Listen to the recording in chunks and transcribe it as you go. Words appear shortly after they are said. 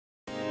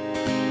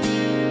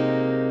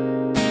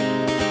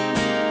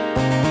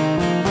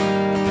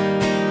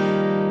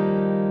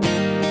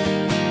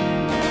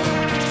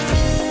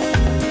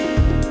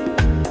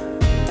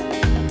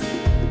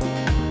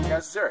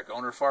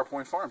owner of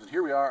Farpoint Farms, and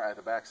here we are at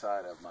the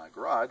backside of my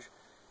garage,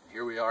 and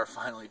here we are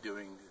finally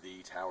doing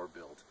the tower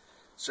build.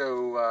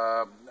 So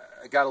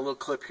I got a little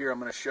clip here I'm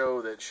going to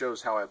show that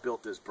shows how I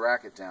built this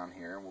bracket down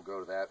here, and we'll go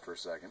to that for a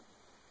second.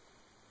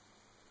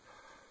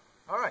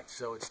 Alright,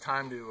 so it's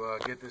time to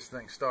get this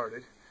thing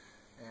started,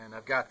 and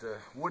I've got the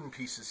wooden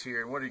pieces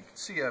here, and what you can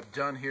see I've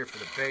done here for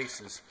the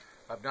base is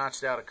I've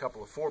notched out a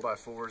couple of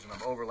 4x4s and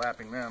I'm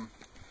overlapping them,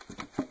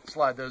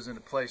 slide those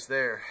into place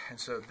there, and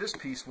so this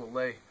piece will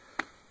lay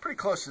pretty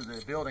close to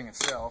the building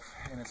itself,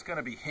 and it's going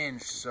to be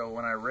hinged so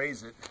when I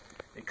raise it,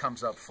 it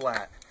comes up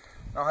flat.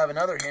 I'll have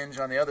another hinge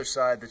on the other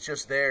side that's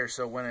just there,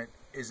 so when it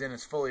is in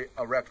its fully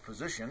erect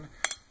position,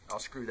 I'll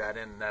screw that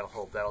in and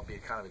that'll be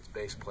kind of its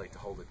base plate to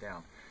hold it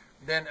down.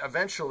 Then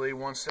eventually,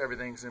 once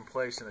everything's in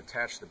place and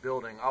attached to the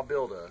building, I'll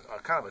build a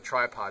kind of a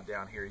tripod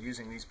down here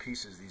using these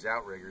pieces, these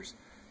outriggers,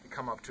 to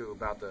come up to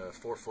about the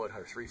 4-foot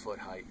or 3-foot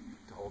height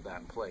to hold that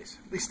in place.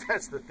 At least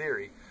that's the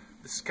theory.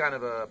 This is kind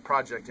of a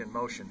project in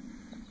motion.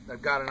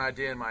 I've got an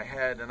idea in my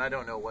head, and I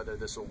don't know whether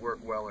this will work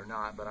well or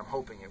not, but I'm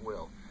hoping it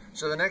will.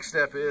 So the next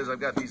step is, I've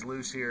got these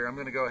loose here, I'm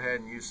going to go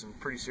ahead and use some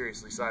pretty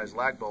seriously sized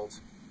lag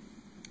bolts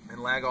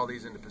and lag all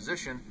these into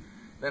position.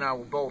 Then I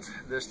will bolt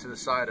this to the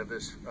side of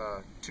this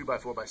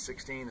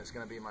 2x4x16 that's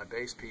going to be my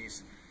base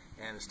piece,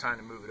 and it's time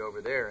to move it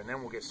over there, and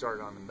then we'll get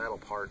started on the metal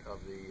part of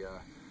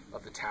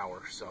the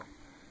tower. So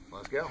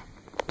let's go.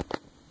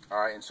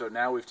 Alright, and so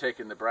now we've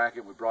taken the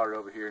bracket, we brought it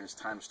over here, and it's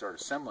time to start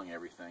assembling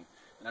everything.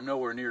 And I'm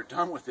nowhere near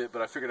done with it,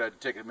 but I figured I'd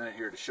take a minute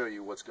here to show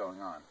you what's going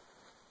on.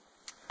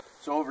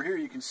 So over here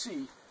you can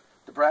see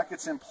the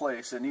bracket's in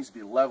place. It needs to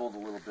be leveled a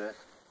little bit,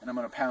 and I'm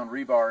going to pound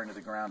rebar into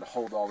the ground to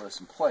hold all this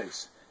in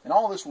place. And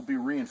all this will be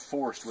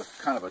reinforced with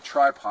kind of a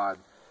tripod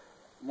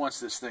once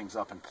this thing's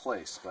up in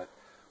place. But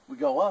we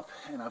go up,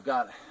 and I've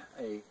got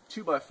a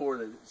 2x4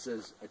 that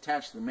says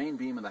attached to the main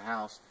beam of the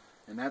house,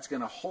 and that's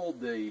going to hold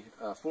the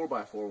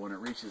 4x4 when it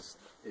reaches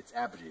its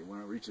apogee,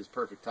 when it reaches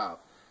perfect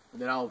top.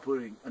 And then I'll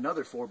put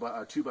another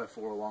 2x4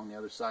 along the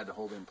other side to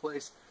hold it in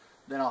place.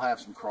 Then I'll have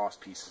some cross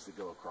pieces that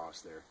go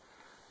across there.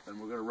 And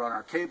we're going to run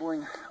our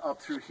cabling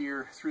up through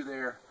here, through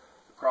there,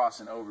 across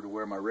and over to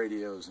where my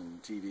radios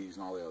and TVs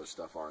and all the other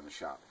stuff are in the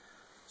shop.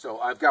 So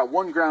I've got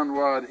one ground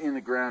rod in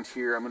the ground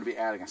here. I'm going to be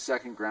adding a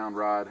second ground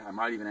rod. I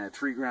might even add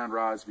 3 ground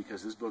rods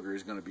because this booger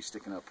is going to be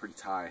sticking up pretty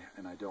high,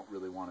 and I don't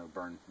really want to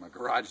burn my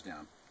garage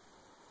down.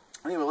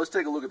 Anyway, let's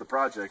take a look at the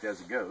project as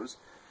it goes.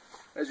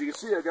 As you can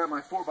see, I've got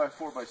my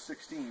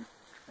 4x4x16,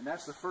 and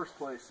that's the first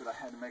place that I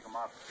had to make a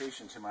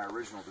modification to my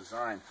original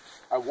design.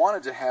 I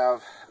wanted to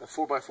have a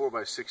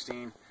 4x4x16,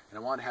 and I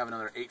wanted to have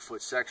another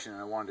 8-foot section,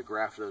 and I wanted to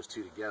graft those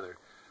two together.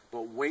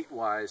 But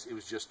weight-wise, it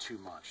was just too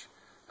much.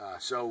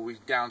 So we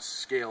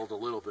downscaled a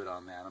little bit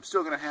on that. I'm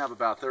still going to have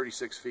about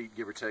 36 feet,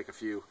 give or take a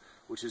few,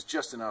 which is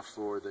just enough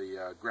for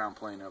the ground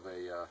plane of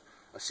a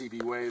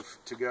CB wave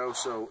to go,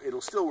 so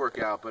it'll still work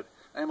out, but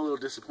I am a little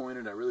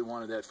disappointed. I really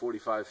wanted that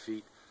 45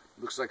 feet.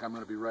 Looks like I'm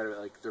going to be right at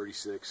like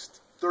 36.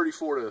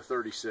 34 to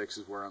 36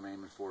 is where I'm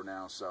aiming for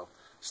now, so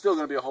still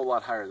going to be a whole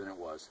lot higher than it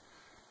was.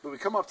 But we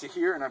come up to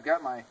here, and I've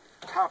got my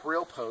top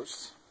rail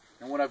posts,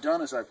 and what I've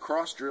done is I've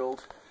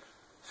cross-drilled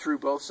through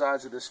both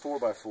sides of this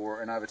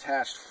 4x4, and I've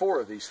attached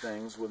 4 of these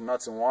things with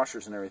nuts and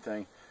washers and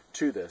everything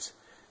to this,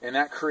 and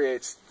that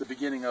creates the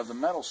beginning of the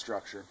metal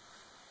structure.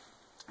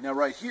 Now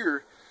right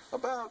here,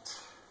 about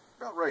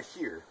right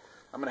here,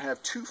 I'm going to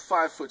have 2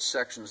 5-foot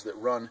sections that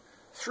run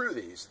through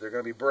these. They're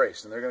going to be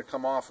braced, and they're going to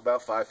come off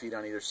about 5 feet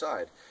on either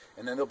side.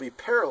 And then there'll be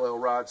parallel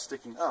rods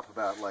sticking up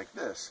about like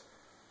this.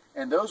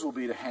 And those will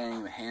be to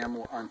hang the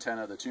ham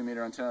antenna, the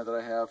 2-meter antenna that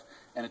I have,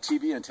 and a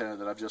TV antenna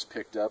that I've just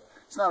picked up.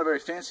 It's not a very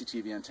fancy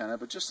TV antenna,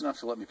 but just enough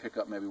to let me pick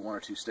up maybe 1 or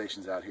 2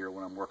 stations out here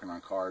when I'm working on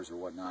cars or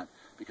whatnot,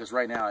 because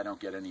right now I don't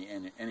get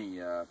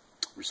any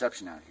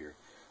reception out here.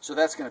 So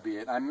that's going to be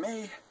it. I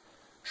may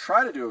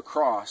try to do a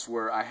cross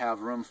where I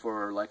have room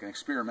for like an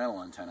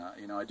experimental antenna.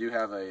 You know, I do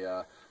have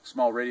a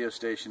small radio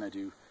station. I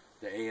do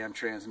the AM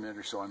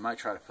transmitter, so I might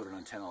try to put an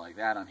antenna like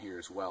that on here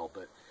as well.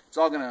 But it's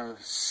all going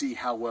to see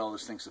how well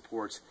this thing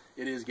supports.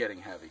 It is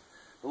getting heavy.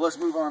 But let's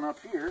move on up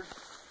here.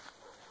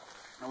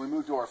 And we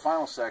move to our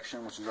final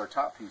section, which is our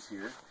top piece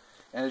here.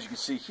 And as you can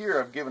see here,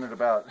 I've given it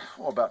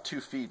about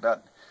 2 feet,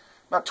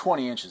 about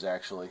 20 inches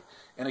actually.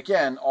 And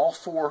again, all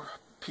 4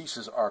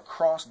 pieces are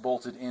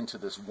cross-bolted into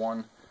this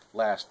one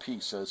last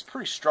piece. So it's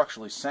pretty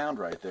structurally sound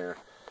right there.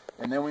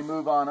 And then we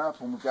move on up,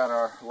 and we've got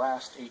our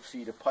last 8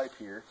 feet of pipe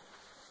here.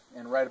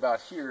 And right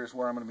about here is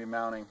where I'm going to be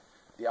mounting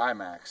the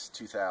IMAX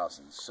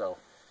 2000. So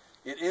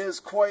it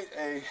is quite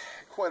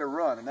a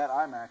run, and that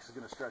IMAX is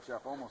going to stretch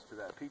up almost to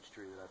that peach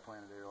tree that I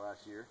planted there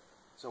last year.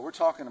 So we're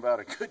talking about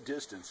a good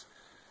distance.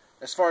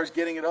 As far as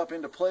getting it up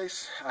into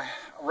place,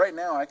 right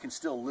now I can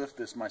still lift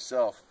this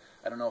myself.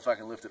 I don't know if I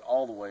can lift it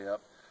all the way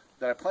up.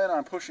 But I plan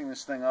on pushing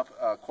this thing up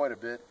quite a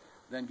bit,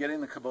 then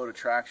getting the Kubota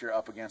tractor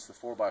up against the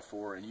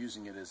 4x4 and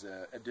using it as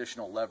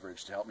additional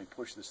leverage to help me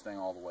push this thing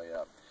all the way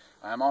up.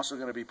 I'm also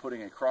going to be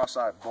putting a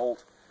cross-eye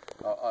bolt,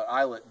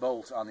 eyelet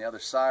bolt on the other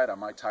side. I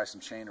might tie some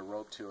chain or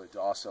rope to it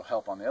to also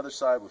help on the other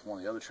side with one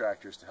of the other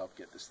tractors to help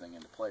get this thing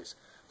into place.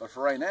 But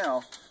for right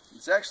now,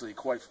 it's actually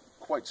quite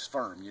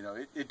firm. You know,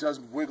 it does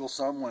wiggle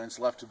some when it's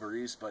left to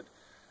breeze, but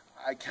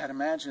I can't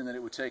imagine that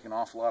it would take an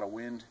awful lot of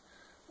wind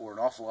or an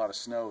awful lot of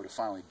snow to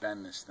finally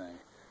bend this thing.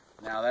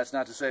 Now, that's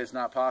not to say it's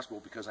not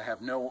possible, because I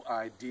have no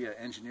idea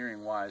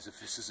engineering-wise if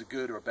this is a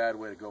good or a bad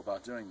way to go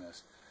about doing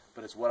this.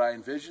 But it's what I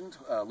envisioned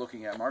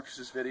looking at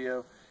Marcus's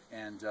video,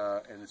 and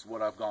it's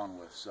what I've gone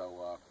with.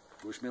 So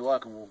wish me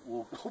luck, and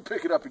we'll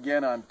pick it up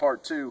again on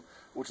part 2,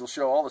 which will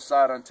show all the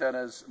side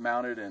antennas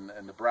mounted and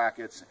the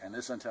brackets and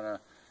this antenna,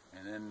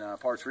 and then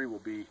part 3 will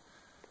be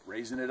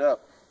raising it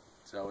up.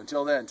 So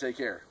until then, take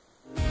care.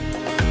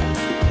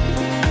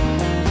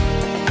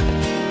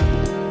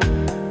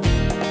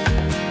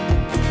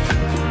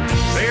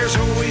 There's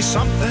always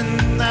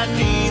something that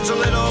needs a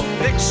little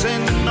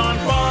fixing on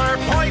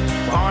Farpoint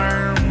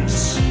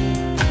Farms.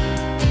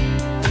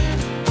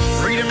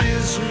 Freedom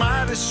is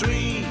mighty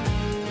sweet,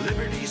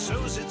 liberty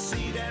sows